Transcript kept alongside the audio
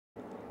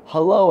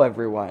Hello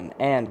everyone,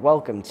 and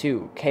welcome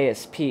to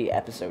KSP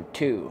Episode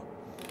 2.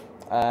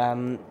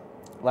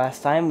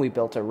 Last time we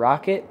built a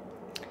rocket.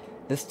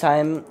 This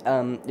time,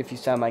 if you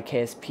saw my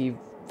KSP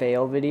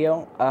fail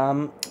video,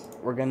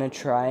 we're gonna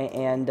try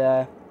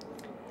and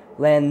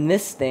land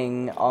this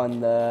thing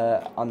on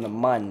the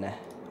mun,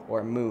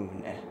 or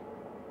moon.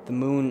 The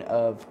moon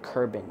of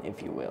Kerbin,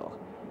 if you will.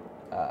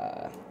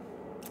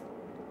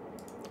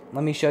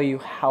 Let me show you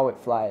how it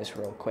flies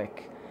real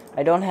quick.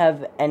 I don't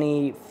have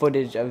any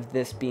footage of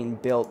this being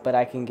built, but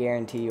I can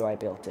guarantee you I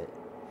built it.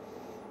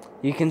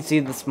 You can see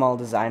the small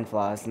design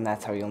flaws, and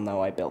that's how you'll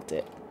know I built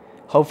it.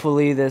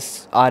 Hopefully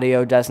this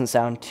audio doesn't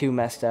sound too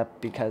messed up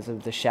because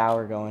of the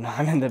shower going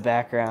on in the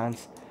background.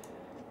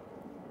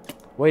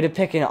 Way to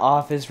pick an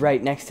office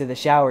right next to the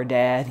shower,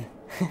 Dad.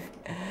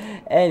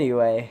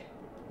 Anyway.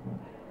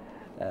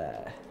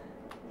 Go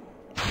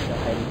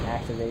ahead and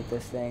activate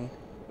this thing.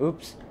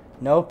 Oops.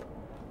 Nope.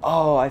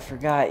 Oh, I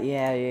forgot.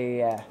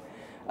 Yeah.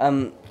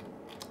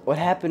 What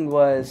happened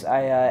was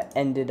I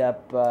ended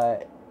up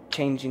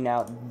changing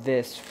out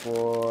this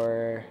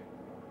for,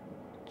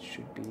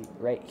 should be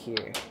right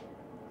here.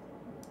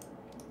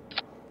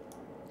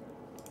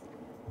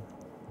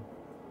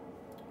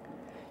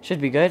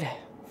 Should be good.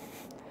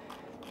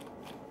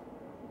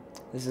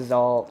 This is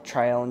all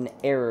trial and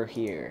error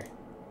here.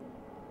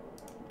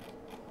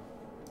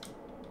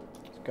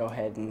 Let's go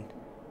ahead and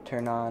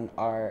turn on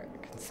our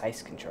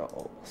concise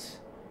controls.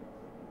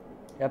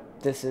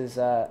 Yep, this is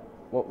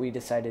what we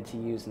decided to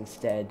use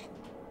instead,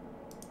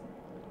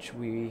 which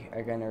we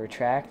are going to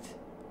retract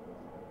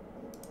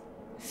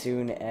as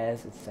soon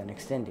as it's done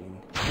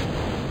extending.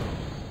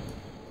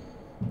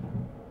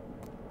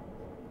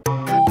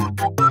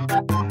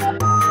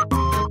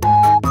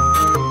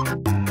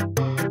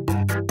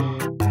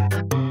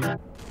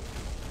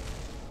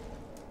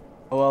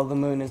 Well, the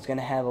moon is going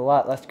to have a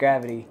lot less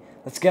gravity.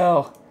 Let's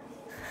go!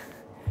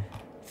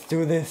 Let's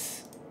do this!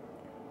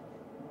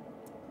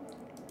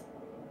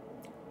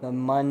 The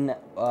mun,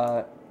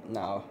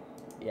 no.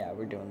 Yeah,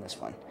 we're doing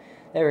this one.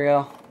 There we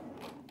go.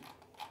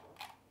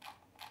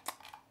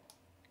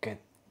 Good.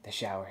 The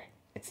shower.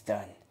 It's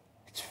done.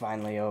 It's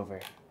finally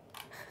over.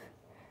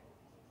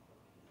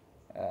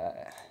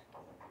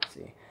 Let's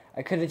see.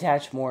 I could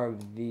attach more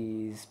of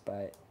these,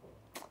 but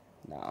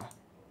nah.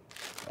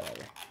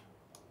 Whatever.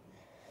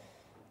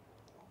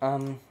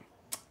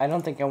 I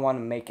don't think I want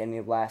to make any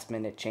last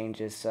minute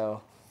changes,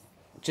 so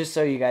just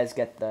so you guys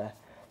get the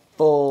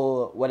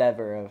full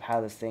whatever of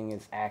how this thing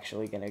is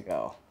actually gonna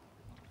go.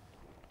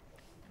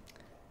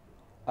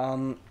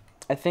 I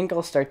think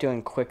I'll start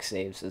doing quick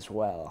saves as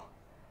well,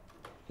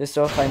 just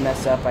so if I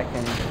mess up I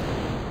can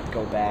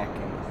go back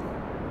and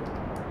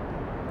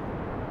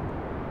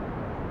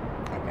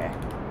okay.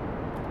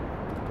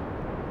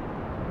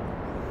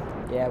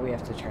 Yeah, we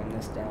have to turn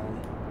this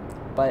down,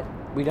 but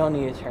we don't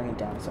need to turn it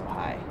down so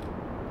high.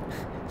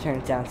 Turn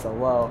it down so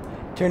low.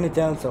 Turn it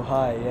down so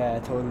high. Yeah,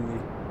 totally.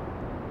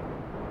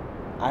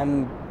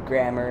 I'm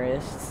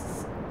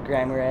grammarist.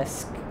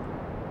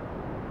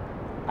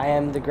 I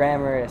am the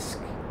grammarisk.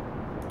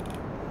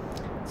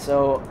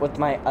 So, with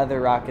my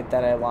other rocket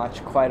that I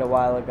launched quite a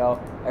while ago,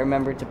 I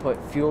remembered to put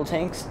fuel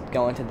tanks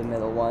going to the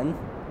middle one.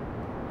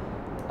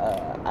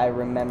 I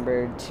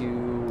remembered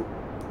to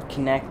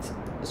connect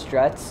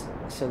struts,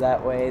 so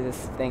that way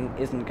this thing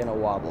isn't gonna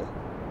wobble.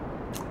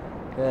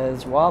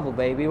 Cause wobble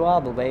baby,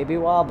 wobble baby,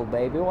 wobble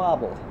baby,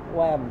 wobble.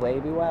 Wobble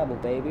baby, wobble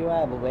baby,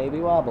 wobble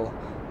baby, wobble.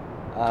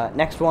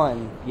 Next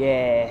one.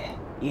 Yeah.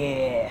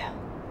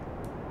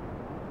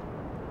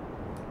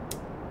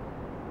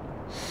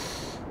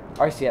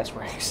 RCS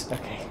works.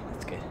 Okay,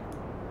 that's good.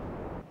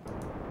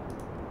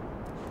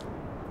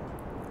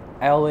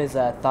 I always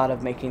thought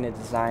of making a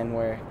design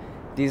where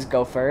these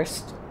go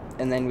first,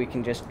 and then we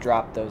can just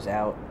drop those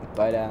out.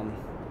 But the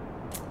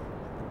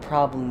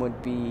problem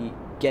would be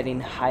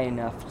getting high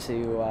enough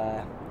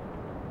to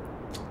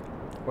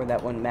where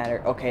that wouldn't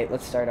matter. Okay,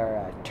 let's start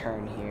our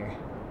turn here.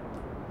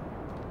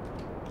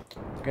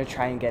 We're gonna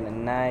try and get a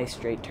nice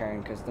straight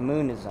turn because the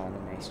moon is on a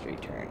nice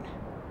straight turn.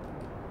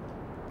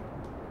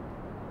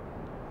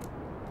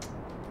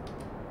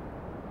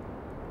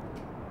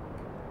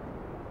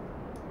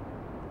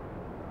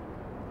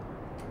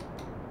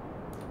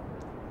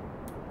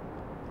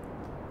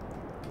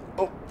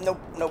 Oh, nope.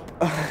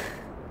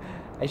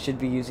 I should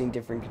be using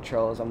different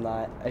controls. I'm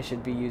not. I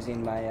should be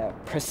using my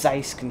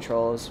precise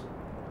controls.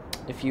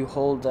 If you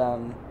hold,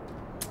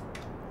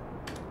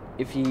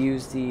 if you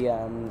use the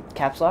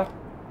caps lock,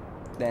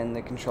 then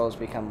the controls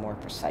become more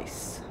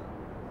precise.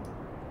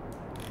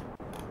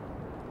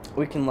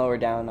 We can lower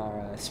down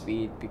our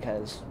speed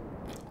because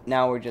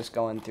now we're just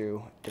going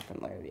through a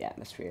different layer of the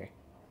atmosphere.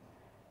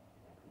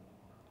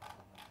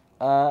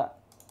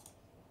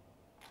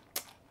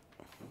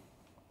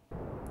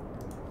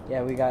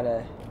 Yeah, we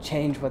gotta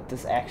change what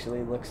this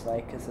actually looks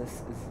like, because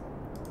this is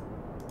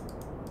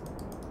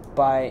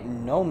by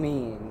no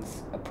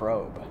means a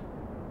probe.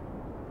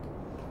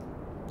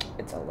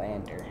 It's a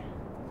lander.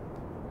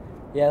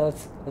 Yeah,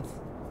 let's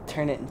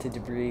turn it into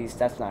debris.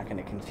 That's not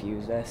gonna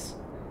confuse us.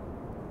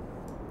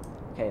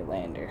 Okay,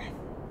 lander.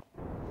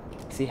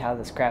 See how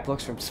this crap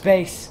looks from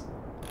space?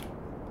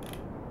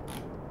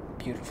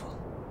 Beautiful.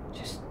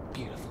 Just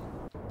beautiful.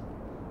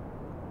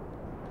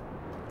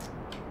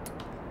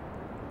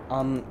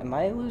 Am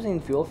I losing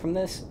fuel from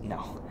this?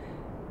 No.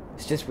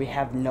 It's just we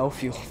have no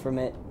fuel from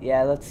it.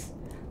 Yeah, let's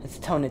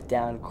tone it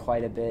down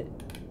quite a bit.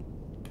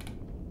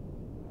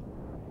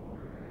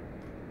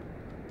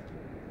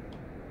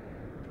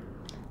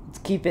 Let's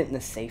keep it in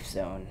the safe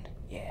zone.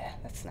 Yeah,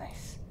 that's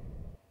nice.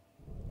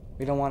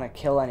 We don't want to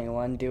kill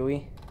anyone, do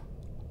we?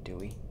 Do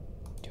we?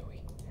 Do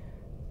we?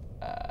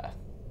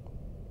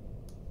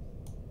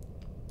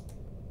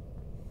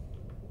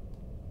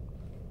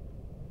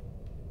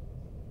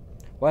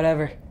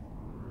 Whatever.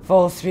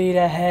 Full speed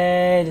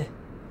ahead.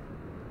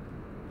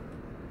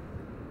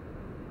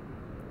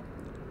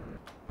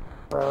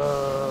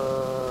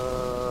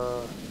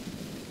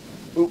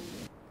 Oop.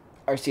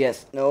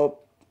 RCS.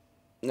 Nope.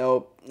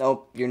 Nope.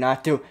 Nope. You're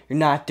not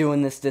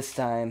doing this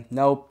time.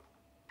 Nope.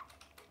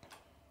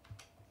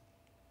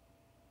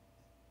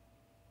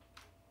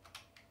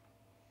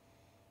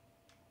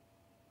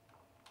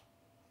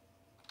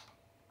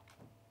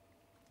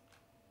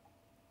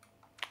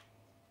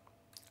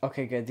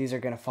 Okay, good. These are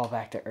gonna fall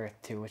back to Earth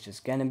too, which is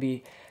gonna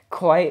be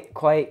quite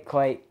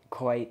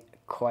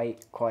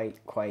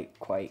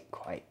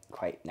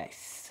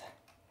nice.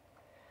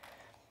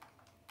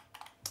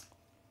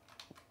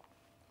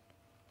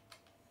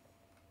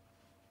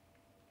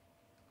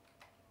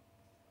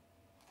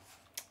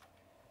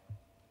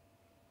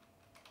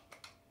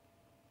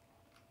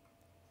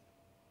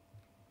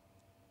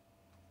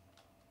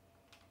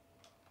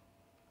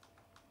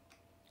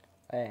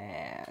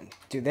 And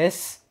do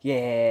this.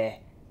 Yeah.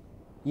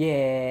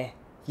 Yeah.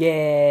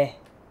 Yeah.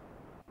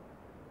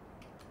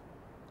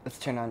 Let's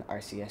turn on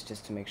RCS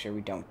just to make sure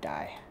we don't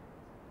die.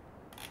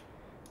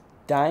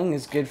 Dying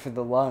is good for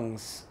the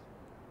lungs.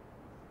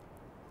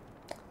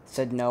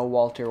 Said no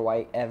Walter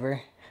White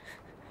ever.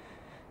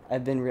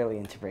 I've been really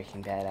into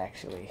Breaking Bad,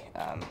 actually.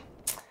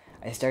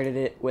 I started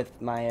it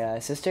with my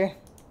sister,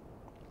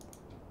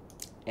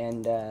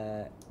 and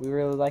we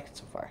really like it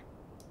so far.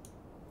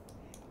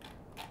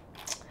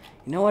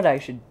 You know what I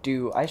should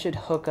do? I should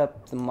hook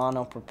up the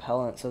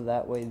monopropellant so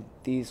that way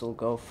these will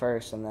go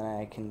first, and then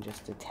I can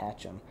just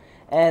attach them.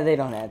 And they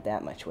don't add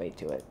that much weight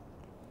to it.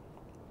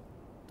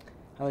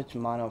 How much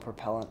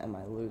monopropellant am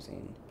I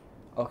losing?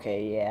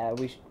 Okay, yeah,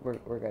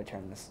 we're gonna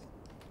turn this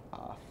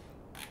off.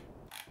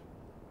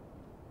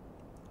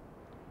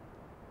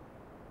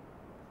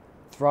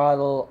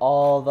 Throttle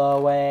all the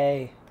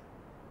way.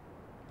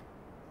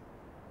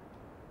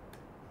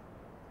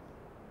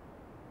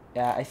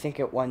 Yeah, I think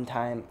at one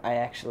time I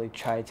actually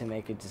tried to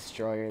make a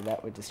destroyer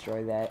that would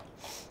destroy that.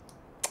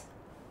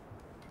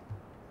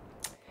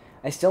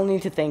 I still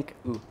need to think.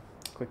 Ooh,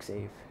 quick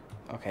save.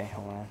 Okay,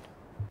 hold on.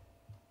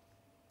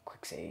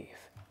 Quick save.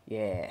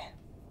 Yeah.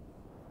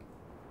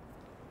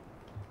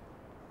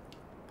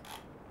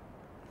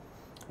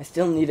 I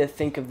still need to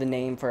think of the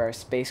name for our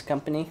space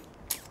company.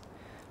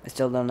 I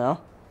still don't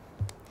know.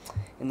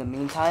 In the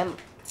meantime,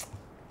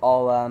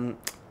 I'll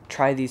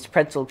try these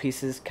pretzel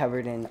pieces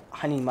covered in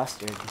honey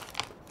mustard.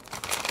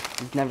 If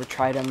you've never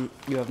tried them,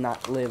 you have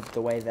not lived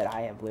the way that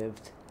I have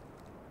lived.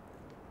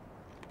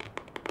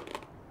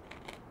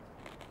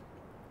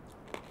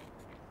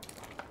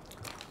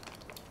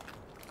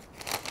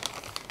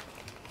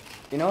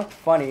 You know what's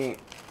funny?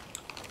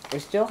 We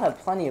still have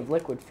plenty of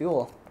liquid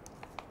fuel.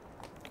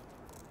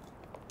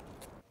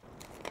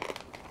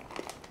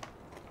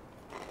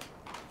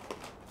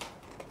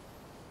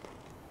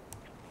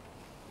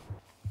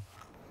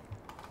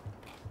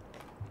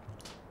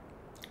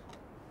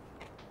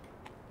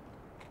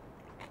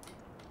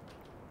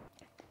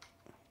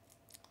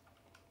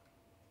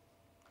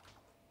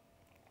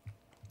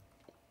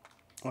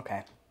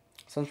 Okay,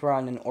 since we're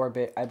on an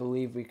orbit, I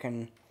believe we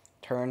can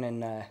turn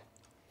and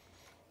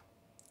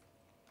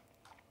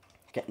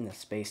get into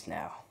space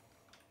now.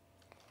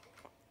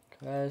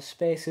 'Cause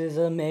space is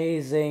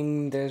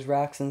amazing. There's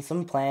rocks and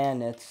some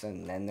planets,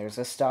 and then there's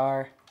a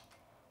star.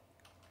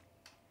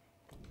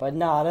 But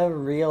not a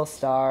real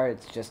star,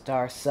 it's just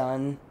our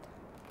sun.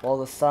 Well,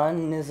 the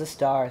sun is a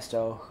star,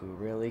 so who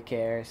really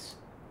cares?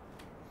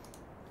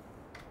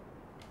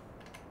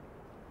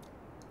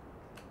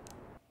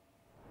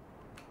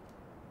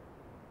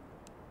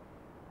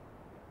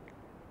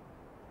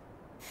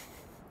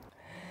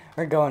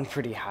 We're going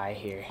pretty high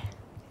here.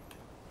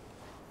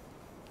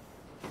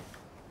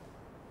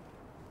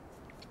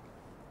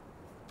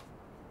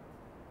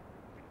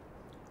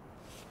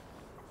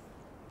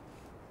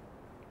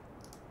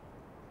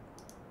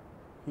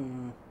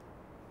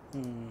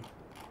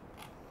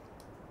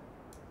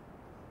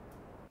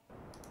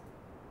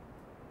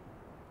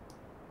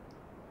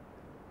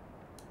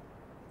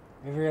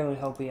 I really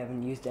hope we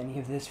haven't used any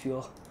of this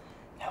fuel.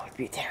 That would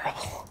be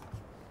terrible.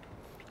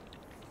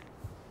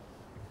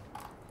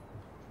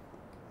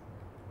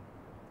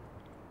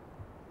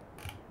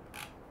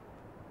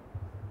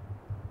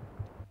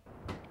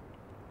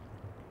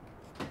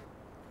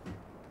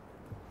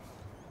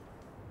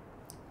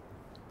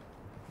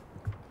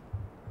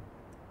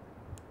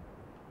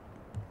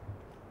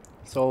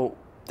 So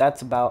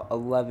that's about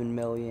 11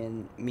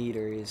 million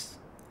meters.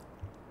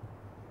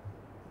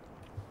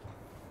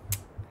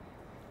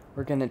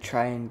 We're gonna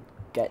try and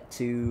get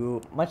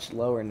to much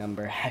lower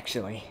number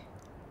actually.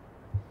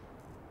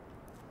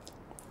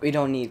 We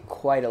don't need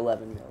quite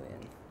 11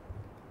 million.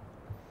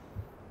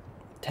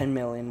 10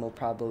 million will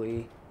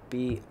probably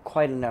be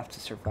quite enough to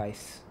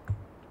suffice.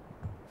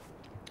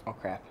 Oh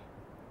crap.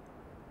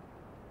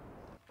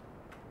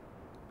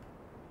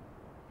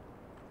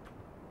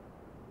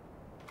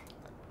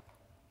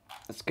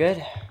 That's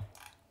good.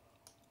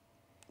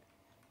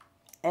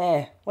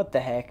 What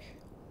the heck?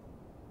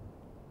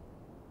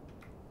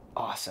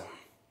 Awesome.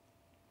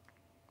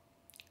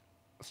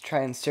 Let's try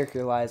and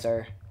circularize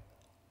our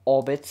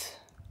orbit.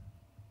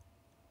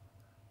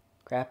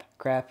 Crap,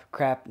 crap,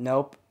 crap,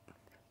 nope.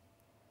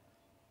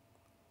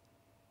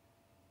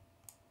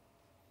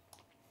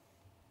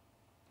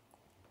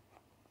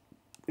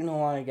 We don't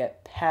want to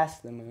get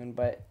past the moon,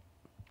 but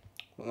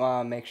we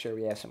want to make sure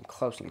we have some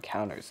close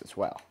encounters as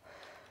well.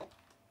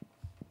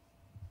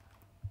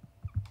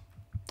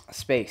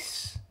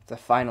 Space, the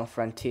final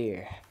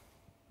frontier.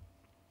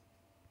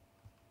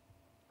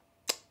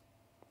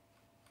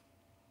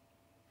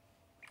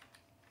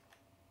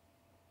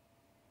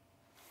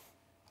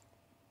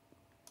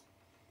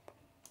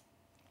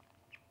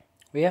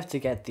 We have to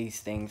get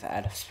these things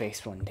out of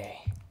space one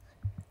day.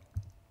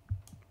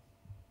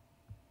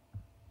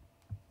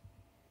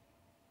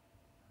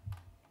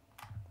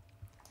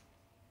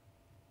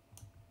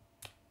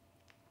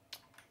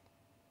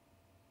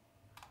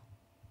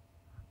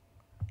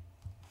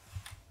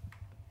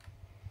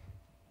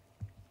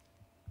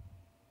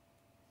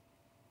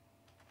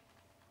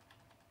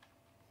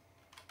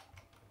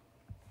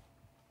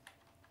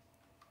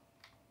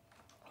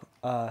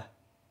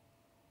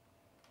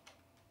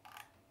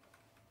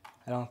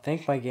 I don't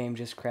think my game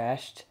just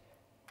crashed.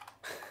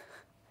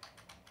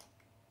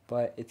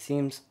 But it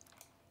seems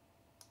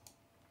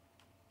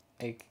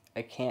like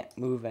I can't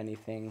move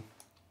anything.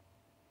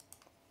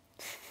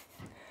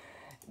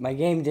 My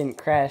game didn't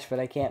crash, but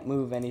I can't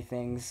move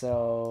anything,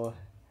 so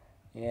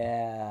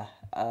yeah.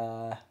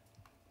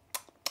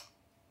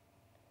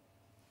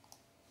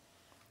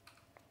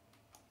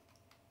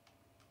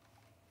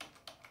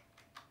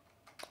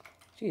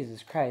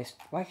 Jesus Christ,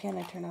 why can't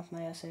I turn off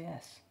my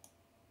SAS?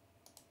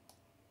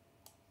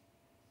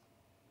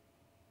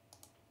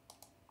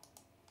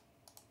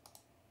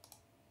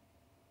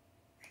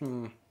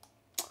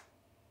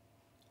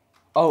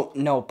 Oh,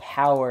 no,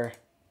 power.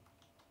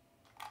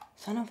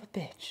 Son of a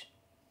bitch.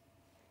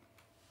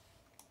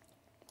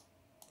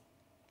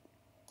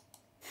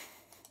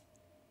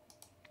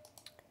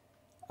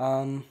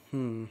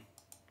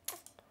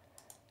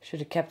 Should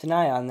have kept an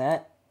eye on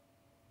that.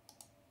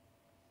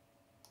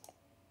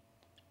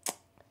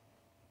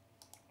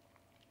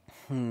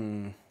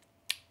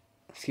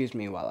 Excuse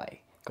me while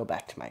I go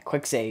back to my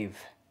quick save.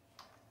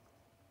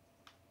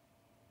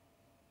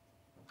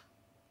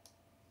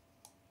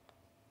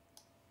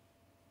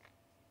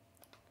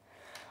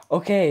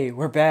 Okay,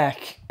 we're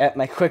back at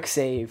my quick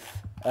save.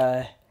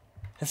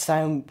 This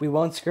time we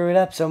won't screw it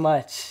up so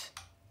much.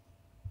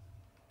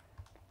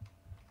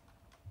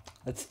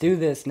 Let's do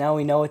this. Now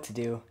we know what to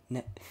do.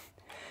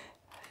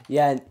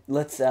 Yeah,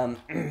 let's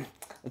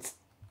let's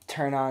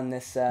turn on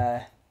this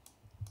let's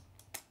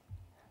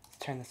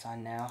turn this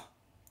on now.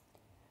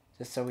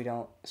 Just so we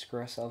don't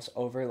screw ourselves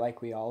over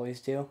like we always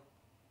do.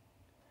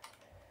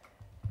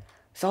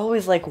 It's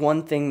always like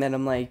one thing that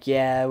I'm like,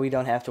 yeah, we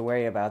don't have to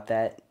worry about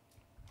that.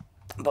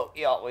 But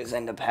we always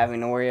end up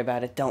having to worry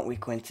about it, don't we,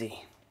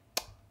 Quincy?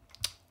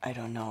 I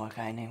don't know a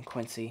guy named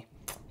Quincy.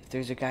 If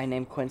there's a guy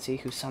named Quincy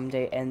who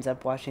someday ends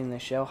up watching the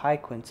show, hi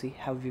Quincy,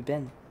 how have you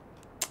been?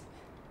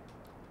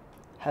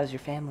 How's your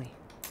family?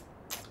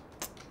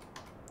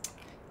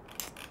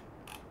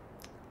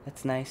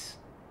 That's nice.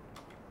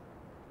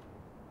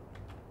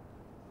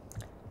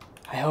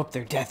 I hope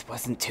their death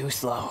wasn't too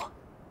slow.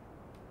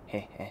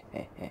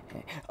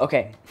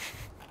 Okay.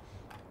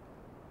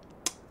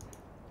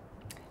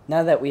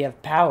 Now that we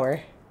have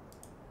power,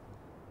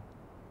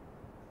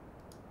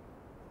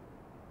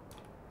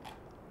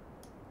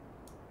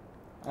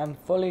 I'm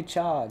fully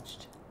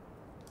charged.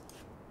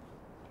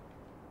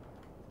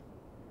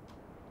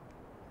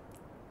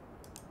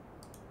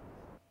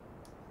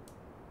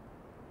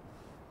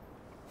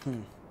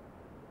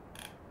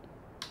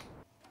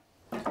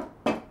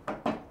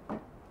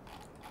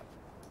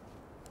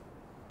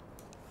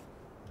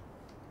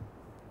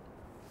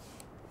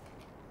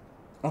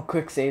 I'll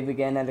quick save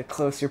again at a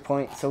closer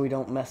point so we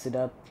don't mess it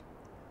up.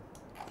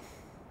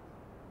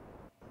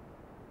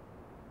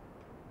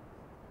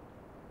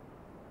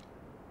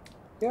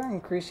 We are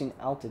increasing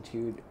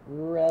altitude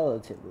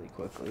relatively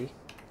quickly.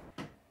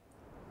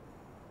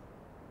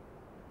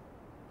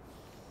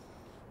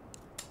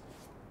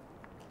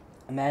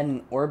 I'm at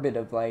an orbit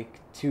of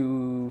like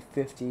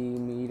 250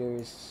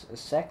 meters a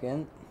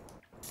second.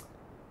 It's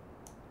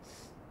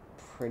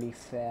pretty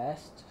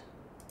fast.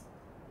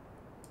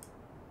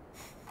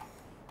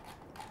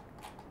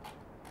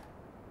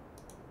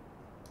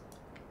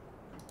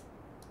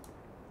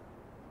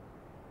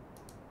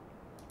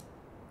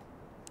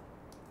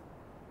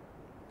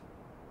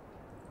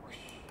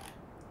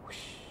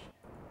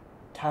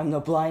 Time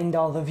to blind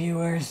all the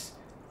viewers.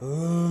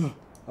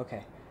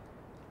 Okay.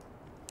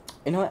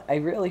 You know what? I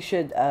really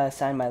should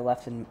assign my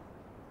left and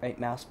right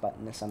mouse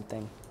button to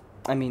something.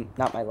 I mean,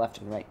 not my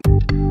left and right.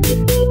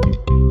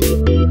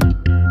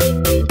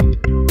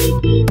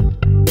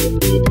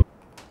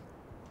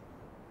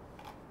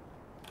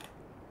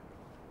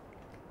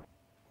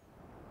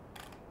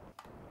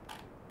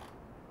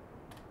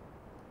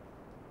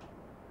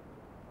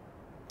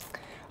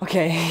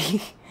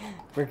 Okay.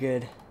 We're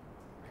good.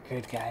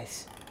 We're good,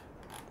 guys.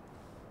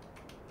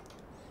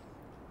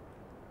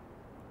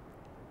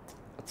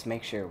 Let's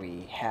make sure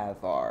we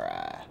have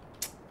our,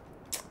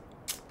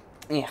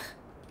 meh.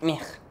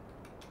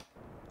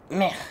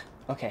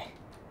 Okay.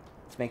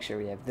 Let's make sure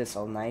we have this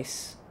all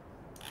nice.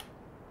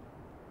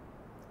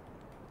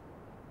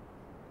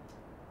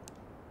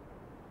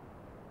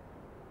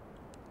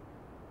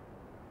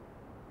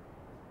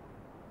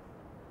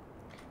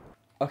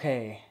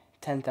 Okay,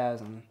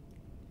 10,000.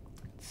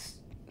 Let's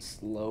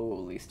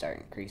slowly start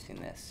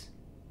increasing this.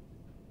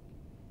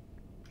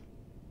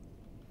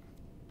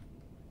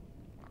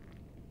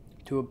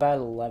 To about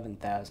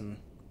 11,000.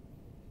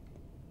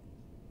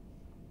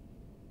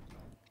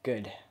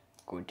 Good.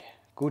 Good.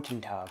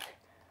 Guten Tag.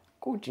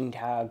 Guten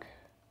Tag.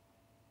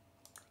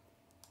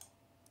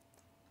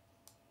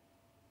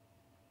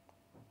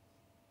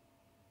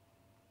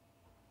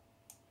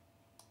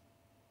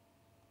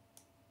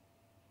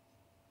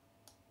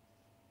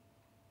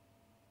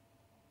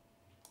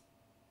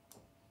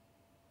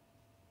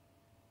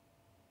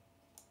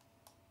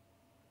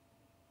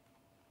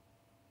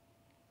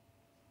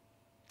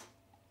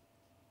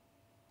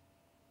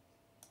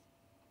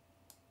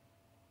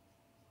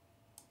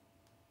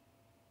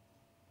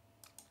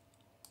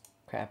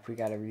 Crap, we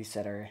gotta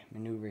reset our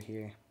maneuver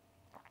here.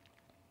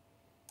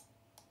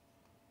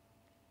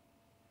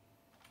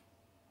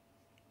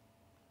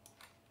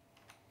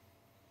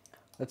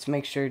 Let's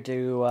make sure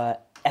to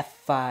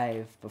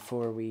F5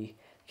 before we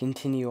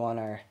continue on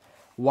our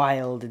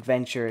wild,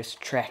 adventurous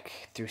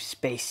trek through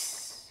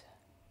space.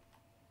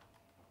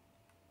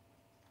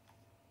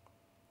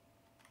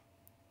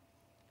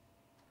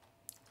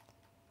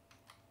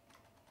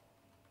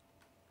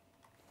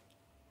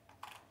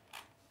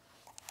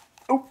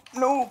 Oh,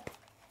 nope.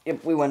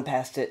 Yep, we went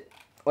past it.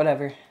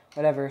 Whatever.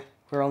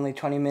 We're only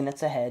 20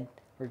 minutes ahead.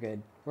 We're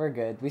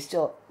good.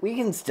 We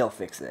can still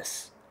fix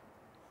this.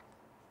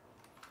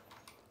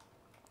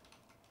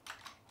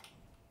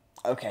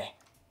 Okay.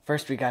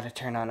 First, we gotta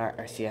turn on our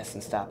RCS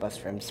and stop us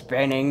from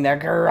spinning the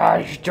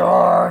garage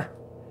door.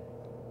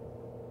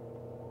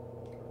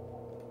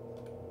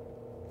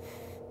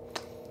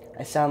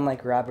 I sound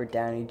like Robert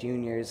Downey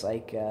Jr.'s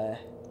like,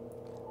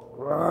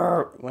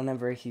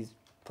 whenever he's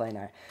playing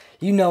our...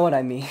 You know what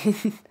I mean.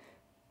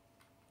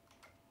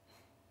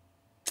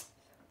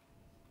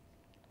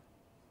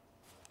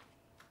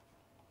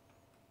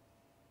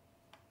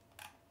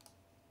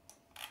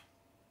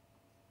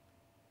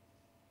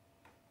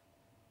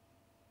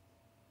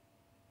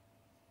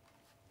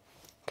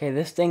 Okay,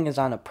 this thing is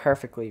on a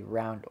perfectly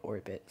round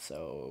orbit,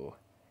 so...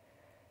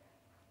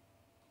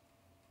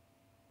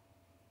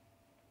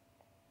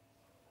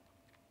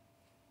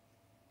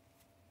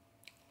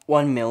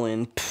 $1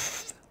 million.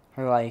 Pfft,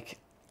 or like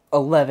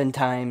 11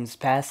 times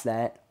past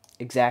that.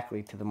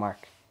 Exactly to the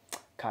mark.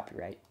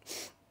 Copyright.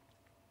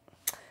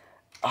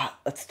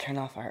 Let's turn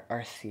off our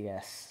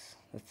RCS.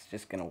 That's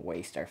just gonna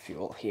waste our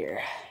fuel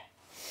here.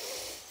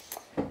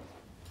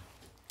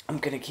 I'm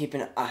gonna keep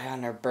an eye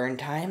on our burn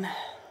time.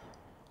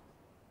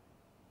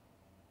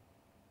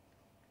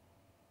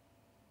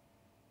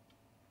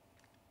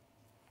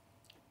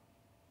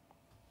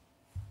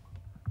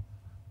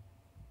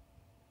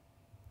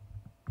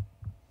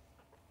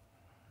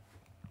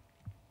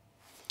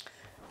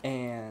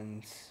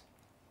 And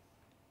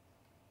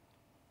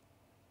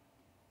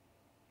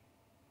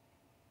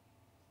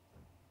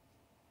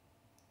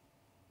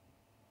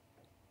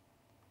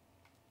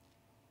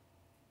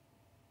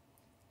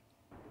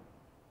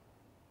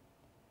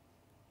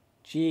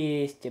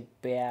just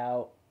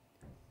about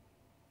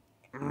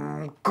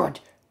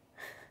good.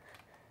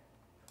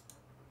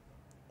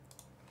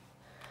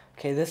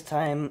 Okay, this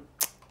time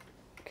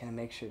gonna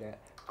make sure to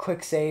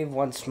quick save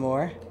once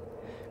more.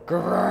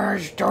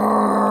 Garage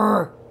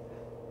door.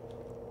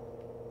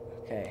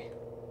 Okay.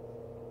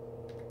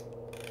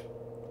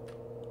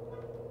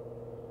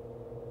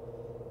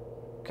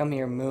 Come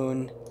here,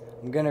 moon.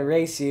 I'm gonna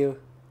race you.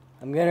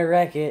 I'm gonna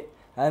wreck it.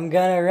 I'm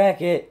gonna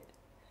wreck it.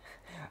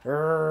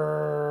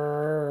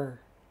 Rrrr.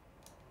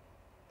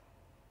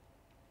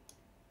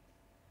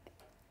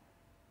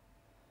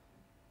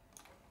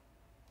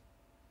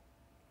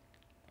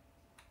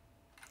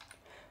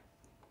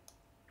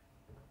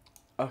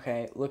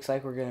 Okay, looks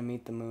like we're gonna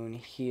meet the moon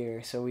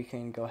here, so we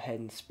can go ahead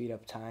and speed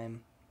up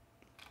time.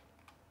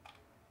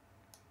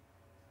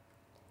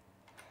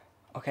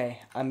 Okay,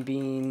 I'm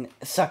being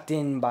sucked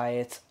in by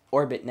its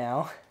orbit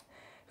now.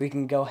 We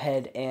can go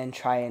ahead and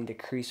try and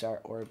decrease our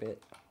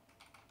orbit.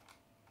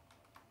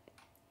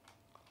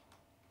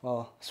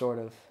 Well, sort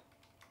of.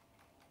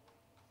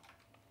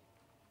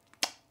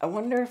 I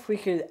wonder if we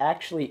could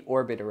actually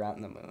orbit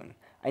around the moon.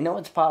 I know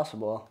it's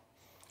possible.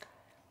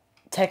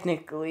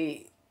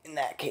 Technically, in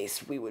that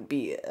case, we would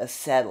be a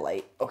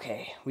satellite.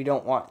 Okay, we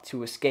don't want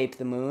to escape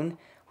the moon.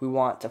 We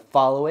want to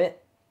follow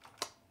it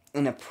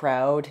in a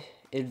proud,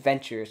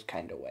 adventurous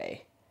kind of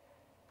way.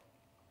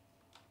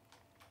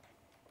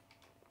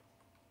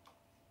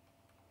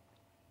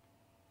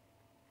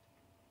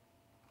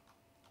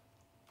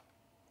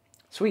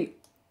 Sweet.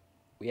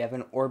 We have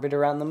an orbit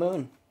around the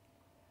moon.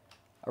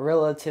 A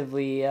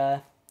relatively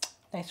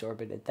nice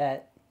orbit at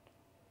that.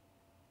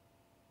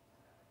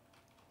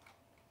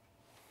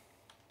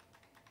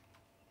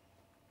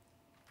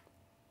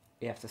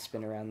 We have to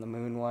spin around the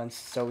moon once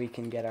so we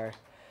can get our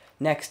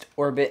next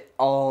orbit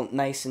all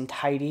nice and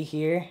tidy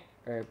here.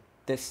 Or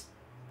this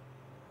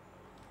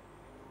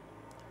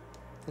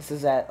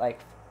is at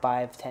like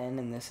 510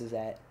 and this is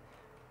at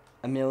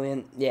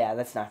 1,000,000. Yeah,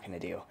 that's not going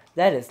to do.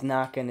 That is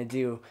not going to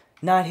do.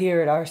 Not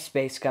here at our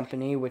space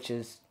company, which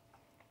is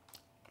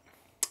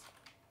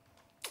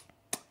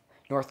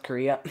North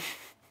Korea.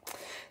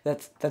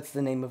 That's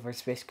the name of our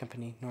space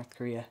company, North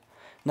Korea.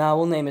 Nah,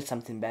 we'll name it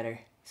something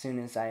better as soon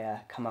as I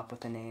come up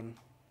with a name.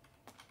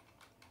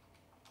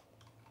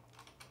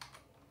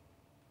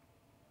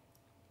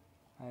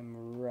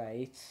 I'm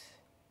right.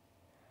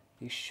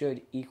 You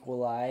should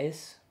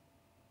equalize.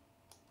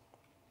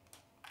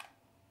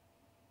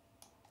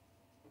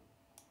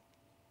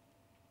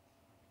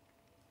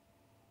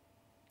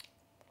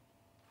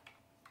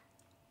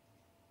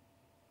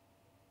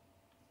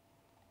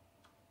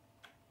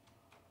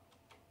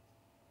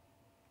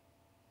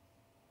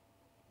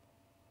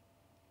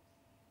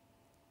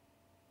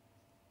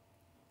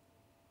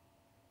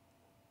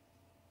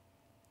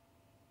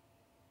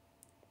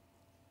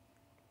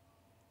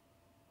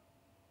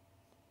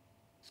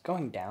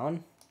 Going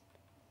down?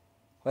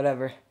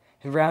 Whatever.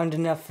 Round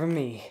enough for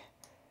me.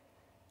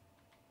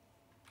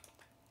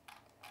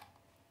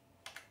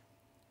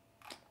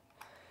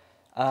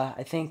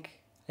 I think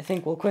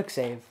we'll quick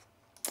save.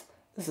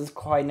 This is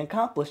quite an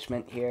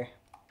accomplishment here.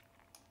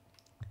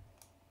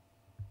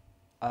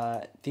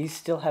 These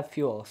still have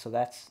fuel, so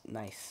that's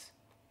nice.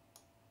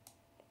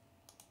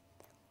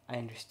 I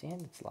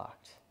understand it's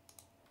locked.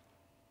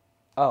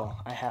 Oh,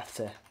 I have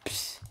to.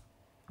 Psst.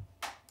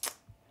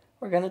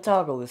 We're gonna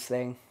toggle this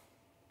thing.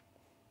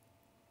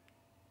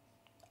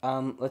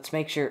 Let's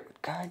make sure.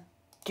 God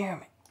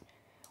damn it.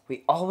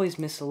 We always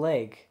miss a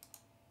leg.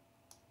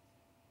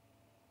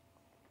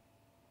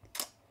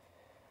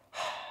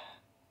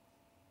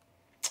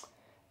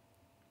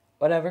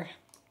 Whatever.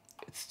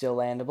 It's still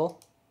landable.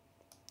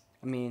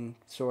 I mean,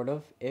 sort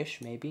of,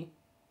 ish, maybe.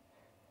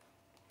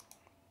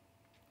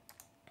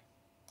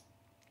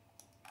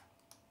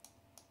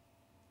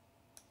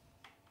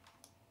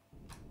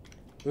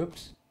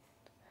 Oops.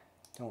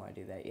 Don't want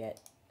to do that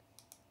yet.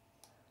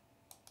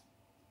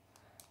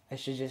 I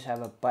should just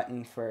have a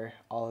button for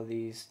all of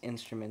these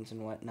instruments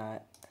and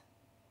whatnot.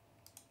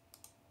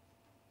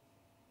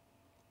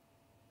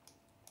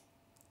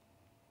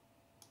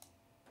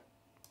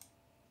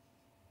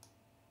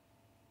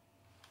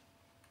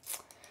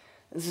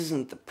 This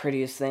isn't the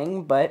prettiest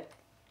thing, but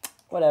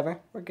whatever.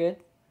 We're good.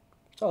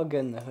 It's all good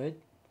in the hood.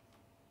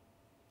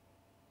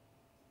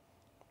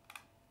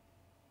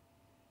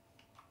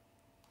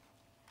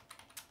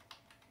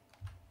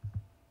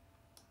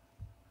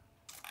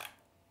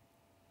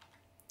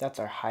 That's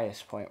our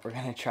highest point. We're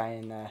going to try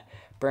and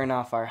burn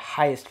off our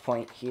highest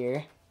point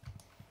here.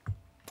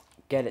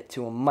 Get it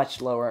to a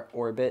much lower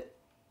orbit.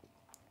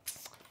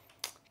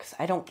 Because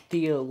I don't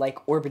feel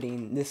like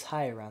orbiting this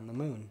high around the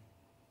moon.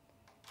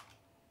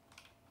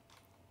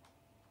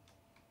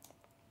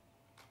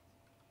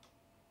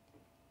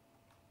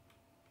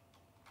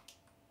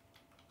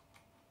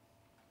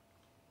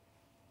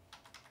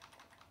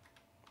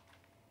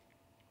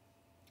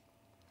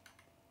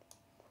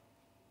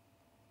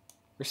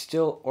 We're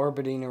still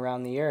orbiting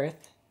around the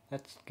Earth.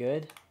 That's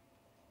good.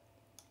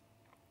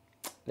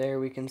 There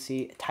we can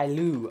see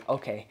Tyloo.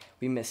 Okay,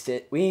 we missed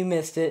it. We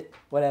missed it.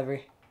 Whatever.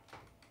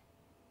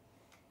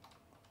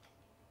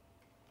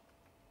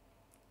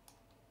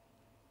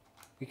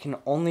 We can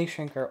only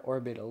shrink our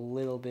orbit a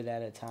little bit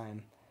at a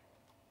time.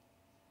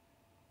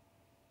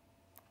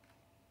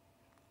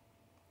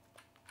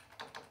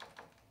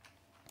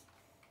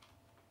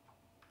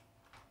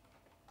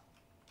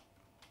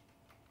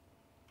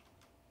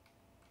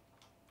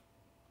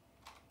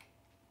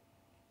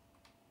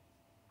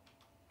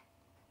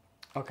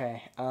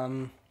 Okay,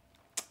 I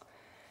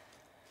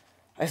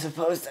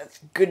suppose that's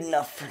good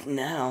enough for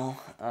now.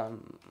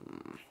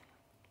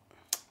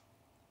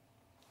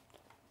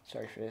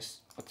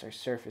 Surface, what's our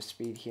surface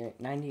speed here?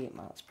 98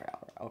 miles per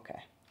hour, okay.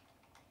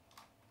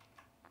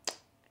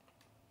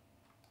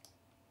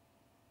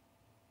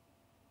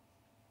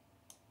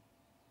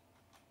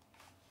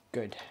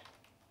 Good.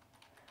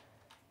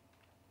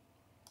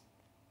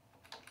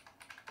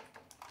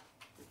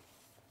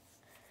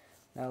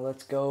 Now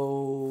let's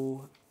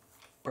go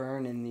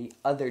burn in the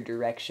other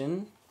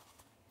direction.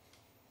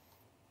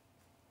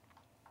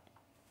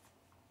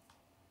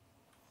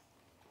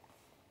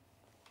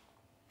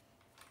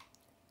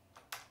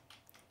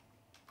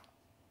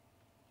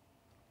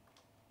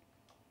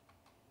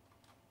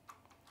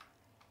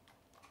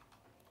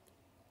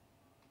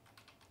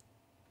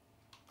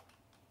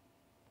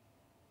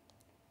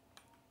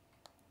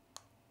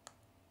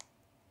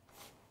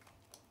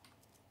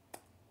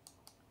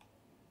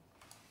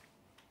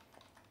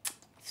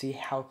 see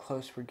how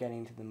close we're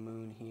getting to the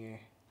moon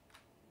here.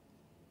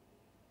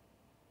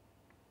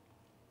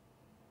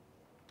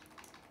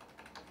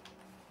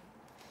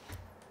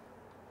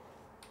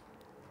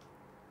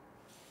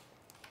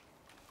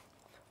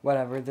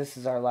 Whatever, this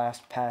is our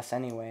last pass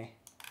anyway.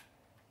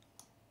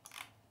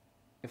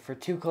 If we're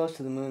too close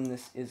to the moon,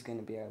 this is going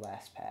to be our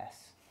last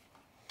pass.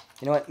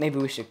 You know what? Maybe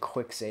we should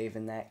quick save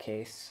in that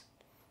case.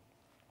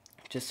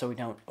 Just so we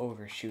don't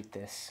overshoot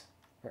this.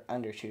 Or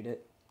undershoot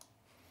it.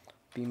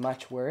 Be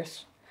much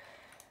worse.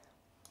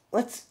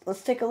 Let's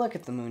take a look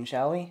at the moon,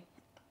 shall we?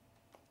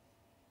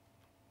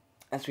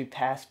 As we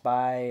pass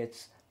by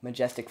its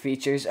majestic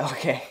features.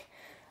 Okay,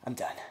 I'm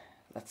done.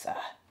 Let's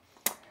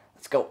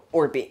go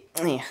orbit.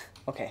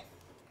 Okay.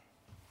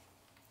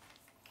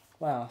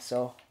 Wow,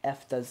 so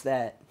F does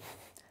that.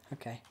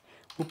 Okay.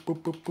 Boop,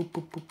 boop, boop, boop,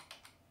 boop, boop.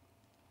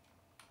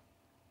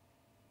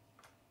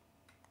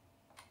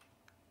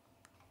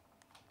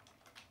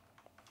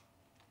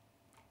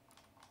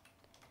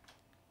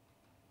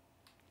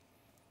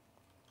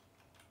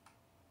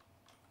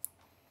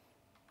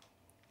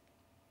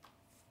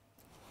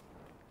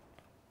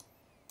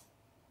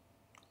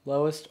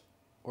 Lowest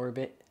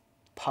orbit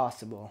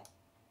possible.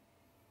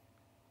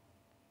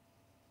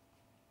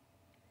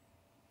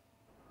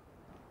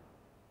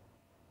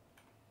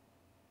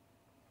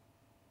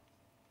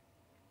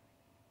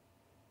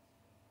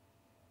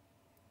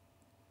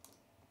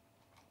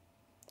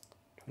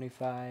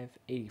 $25,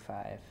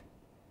 $85.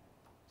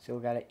 So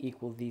we gotta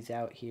equal these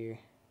out here.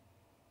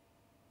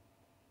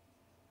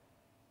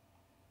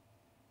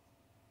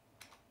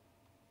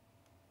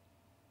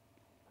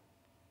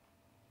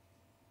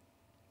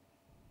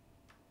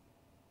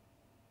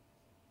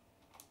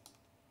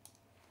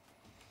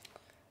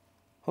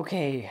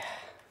 Okay,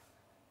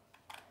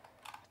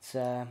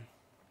 let's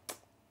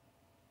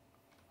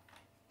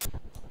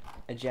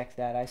eject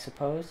that, I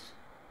suppose.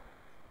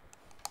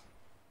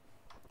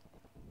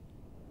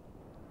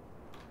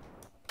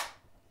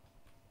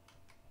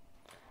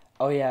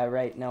 Oh yeah,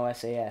 right, no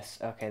SAS.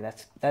 Okay,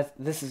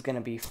 this is gonna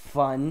be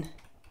fun.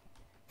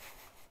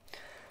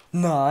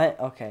 Not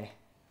okay.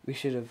 We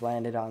should have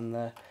landed on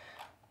the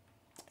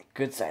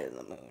good side of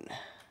the moon.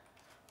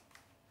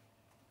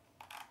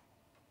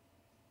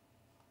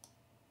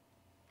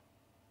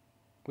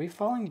 Are we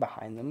falling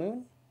behind the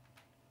moon?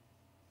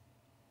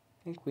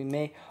 I think we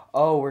may.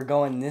 Oh, we're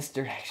going this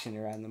direction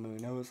around the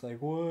moon. I was like,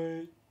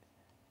 what?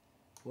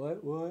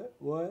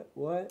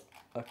 What?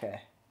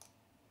 Okay.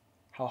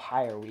 How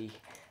high are we?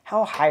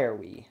 How high are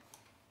we?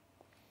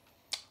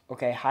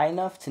 Okay, high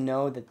enough to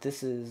know that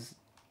this is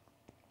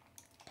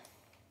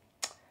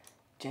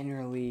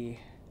generally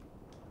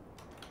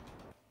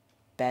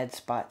bad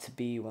spot to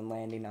be when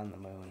landing on the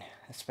moon,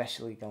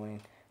 especially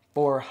going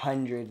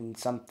 400 and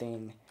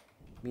something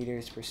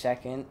meters per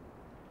second.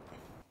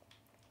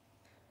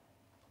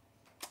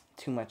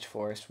 Too much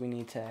force. We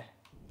need to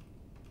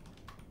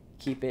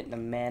keep it in a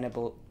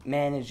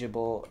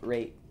manageable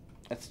rate.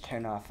 Let's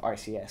turn off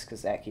RCS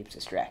because that keeps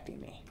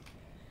distracting me.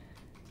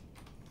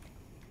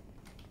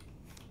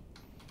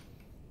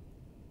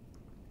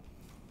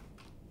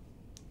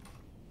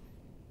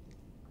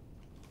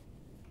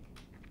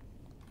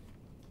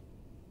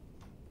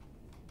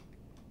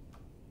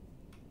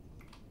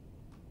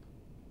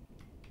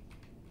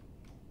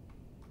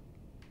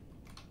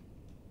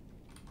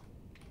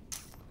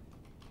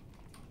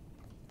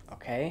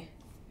 Okay.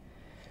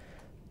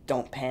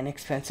 Don't panic,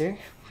 Spencer.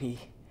 We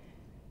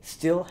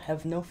still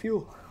have no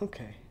fuel.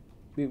 Okay.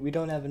 We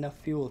don't have enough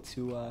fuel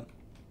to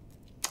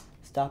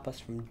stop us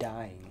from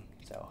dying.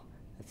 So,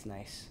 that's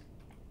nice.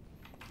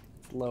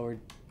 It's lowered.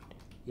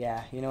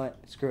 Yeah, you know what?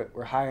 Screw it.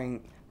 We're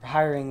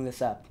hiring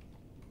this up.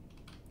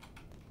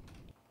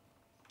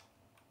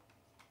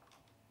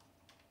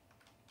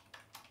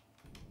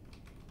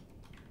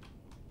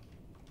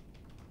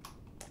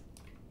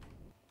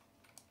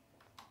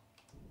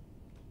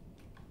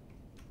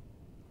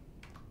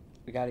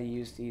 We gotta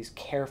use these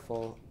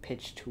careful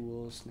pitch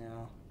tools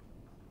now.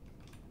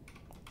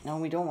 No,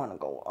 we don't want to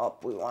go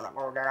up. We want to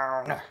go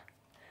down.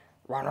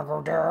 Want to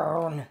go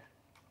down.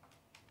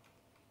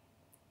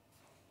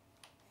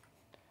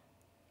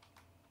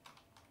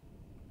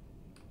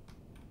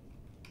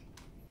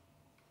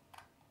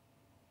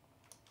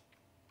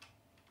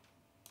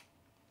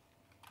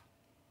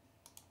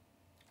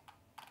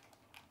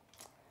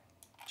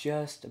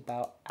 Just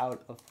about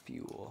out of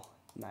fuel.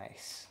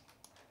 Nice.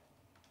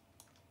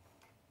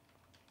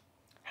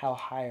 How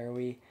high are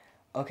we?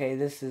 Okay,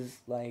 this is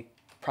like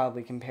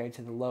probably compared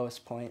to the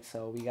lowest point,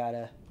 so we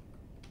gotta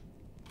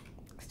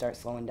start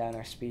slowing down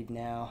our speed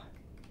now.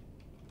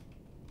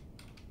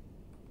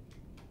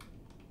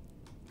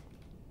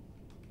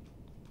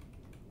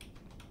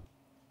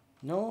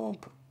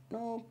 Nope,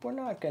 we're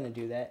not gonna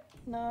do that.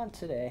 Not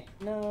today.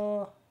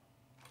 No.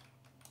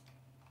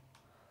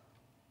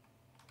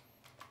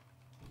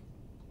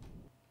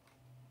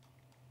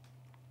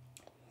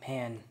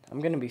 Man, I'm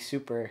gonna be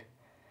super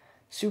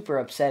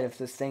upset if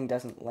this thing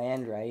doesn't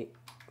land right.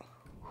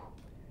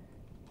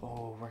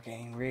 Oh, we're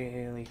getting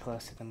really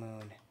close to the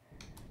moon.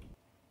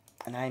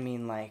 And I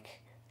mean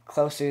like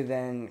closer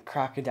than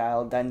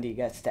Crocodile Dundee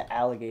gets to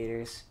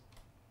alligators.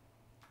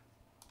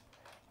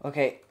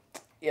 Okay,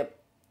 yep,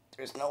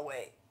 there's no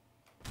way.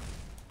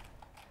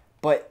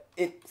 But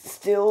it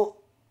still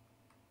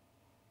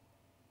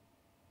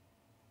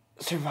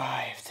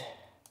survived.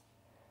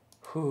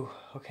 Whew,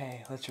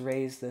 okay, let's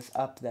raise this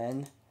up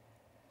then.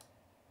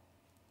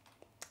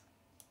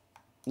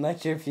 I'm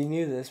not sure if you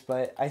knew this,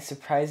 but I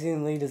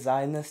surprisingly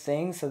designed this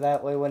thing so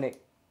that way when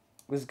it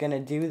was gonna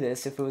do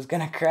this, if it was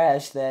gonna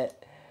crash,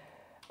 that...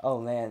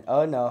 Oh man,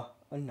 oh no,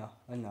 oh no,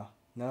 oh no.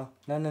 No,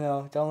 no, no,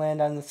 no, don't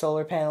land on the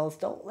solar panels.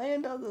 Don't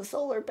land on the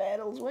solar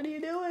panels. What are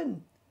you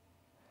doing?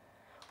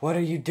 What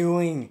are you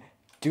doing?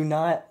 Do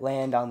not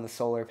land on the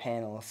solar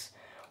panels.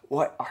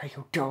 What are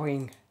you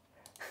doing?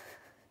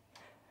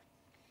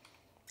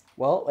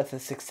 Well, with a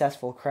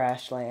successful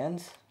crash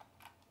land.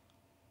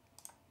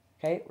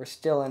 Okay, we're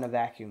still in a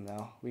vacuum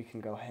though. We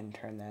can go ahead and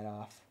turn that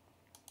off.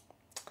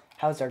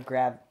 How's our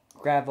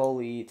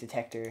gravoli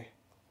detector?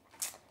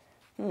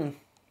 It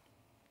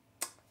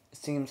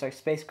seems our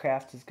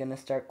spacecraft is going to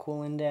start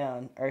cooling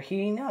down. Or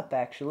heating up,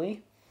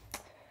 actually.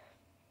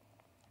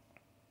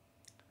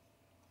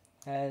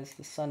 As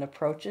the sun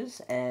approaches,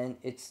 and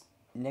it's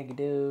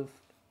negative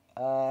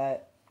 50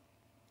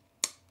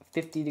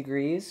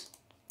 degrees.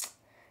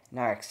 And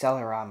our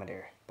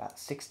accelerometer, about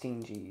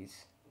 16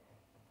 Gs.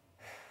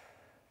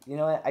 You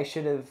know what? I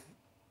should have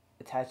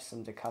attached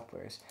some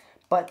decouplers.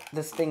 But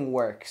this thing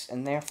works,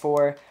 and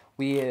therefore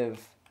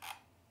we've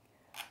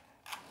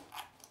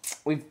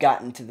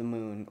gotten to the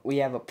moon. We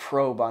have a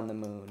probe on the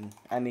moon.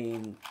 I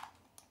mean,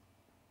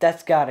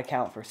 that's got to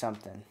count for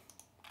something.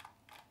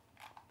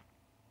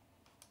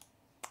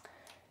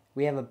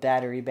 We have a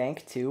battery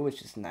bank too,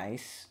 which is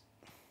nice.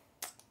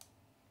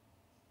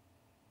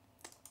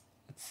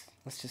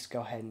 Let's just go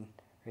ahead and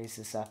raise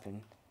this up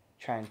and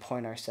try and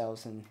point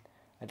ourselves in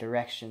a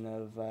direction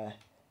of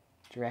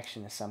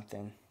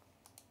something.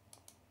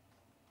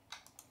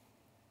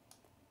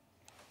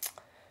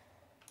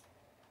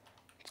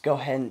 Let's go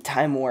ahead and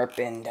time warp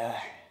and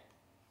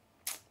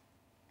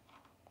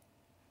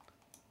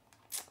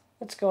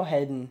let's go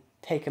ahead and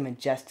take a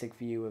majestic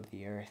view of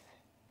the Earth.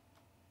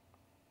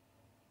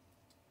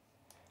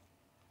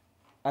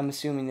 I'm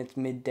assuming it's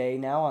midday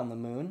now on the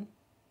moon.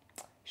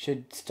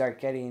 Should start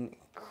getting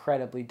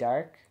incredibly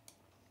dark.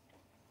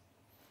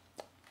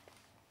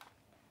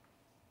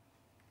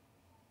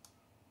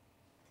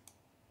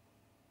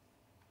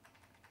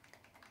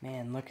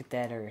 Man, look at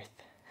that Earth.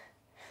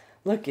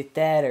 Look at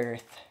that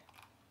Earth.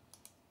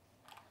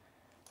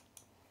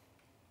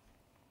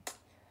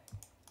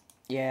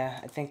 Yeah,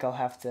 I think I'll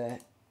have to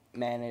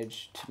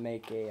manage to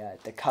make a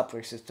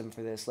decoupler system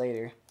for this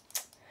later.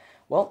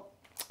 Well,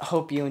 I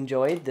hope you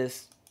enjoyed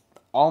this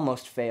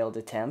almost failed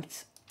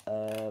attempt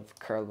of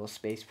Kerbal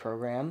Space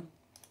Program.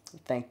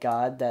 Thank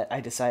God that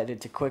I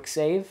decided to quick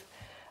save.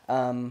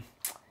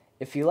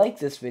 If you like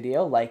this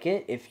video, like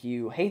it. If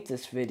you hate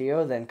this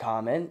video, then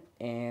comment.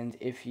 And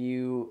if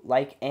you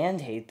like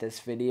and hate this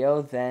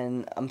video,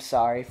 then I'm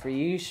sorry for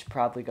you. You should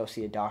probably go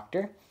see a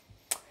doctor.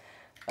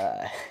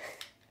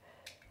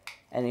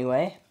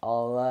 Anyway,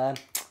 I'll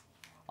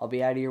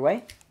be out of your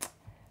way.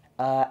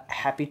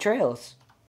 Happy trails.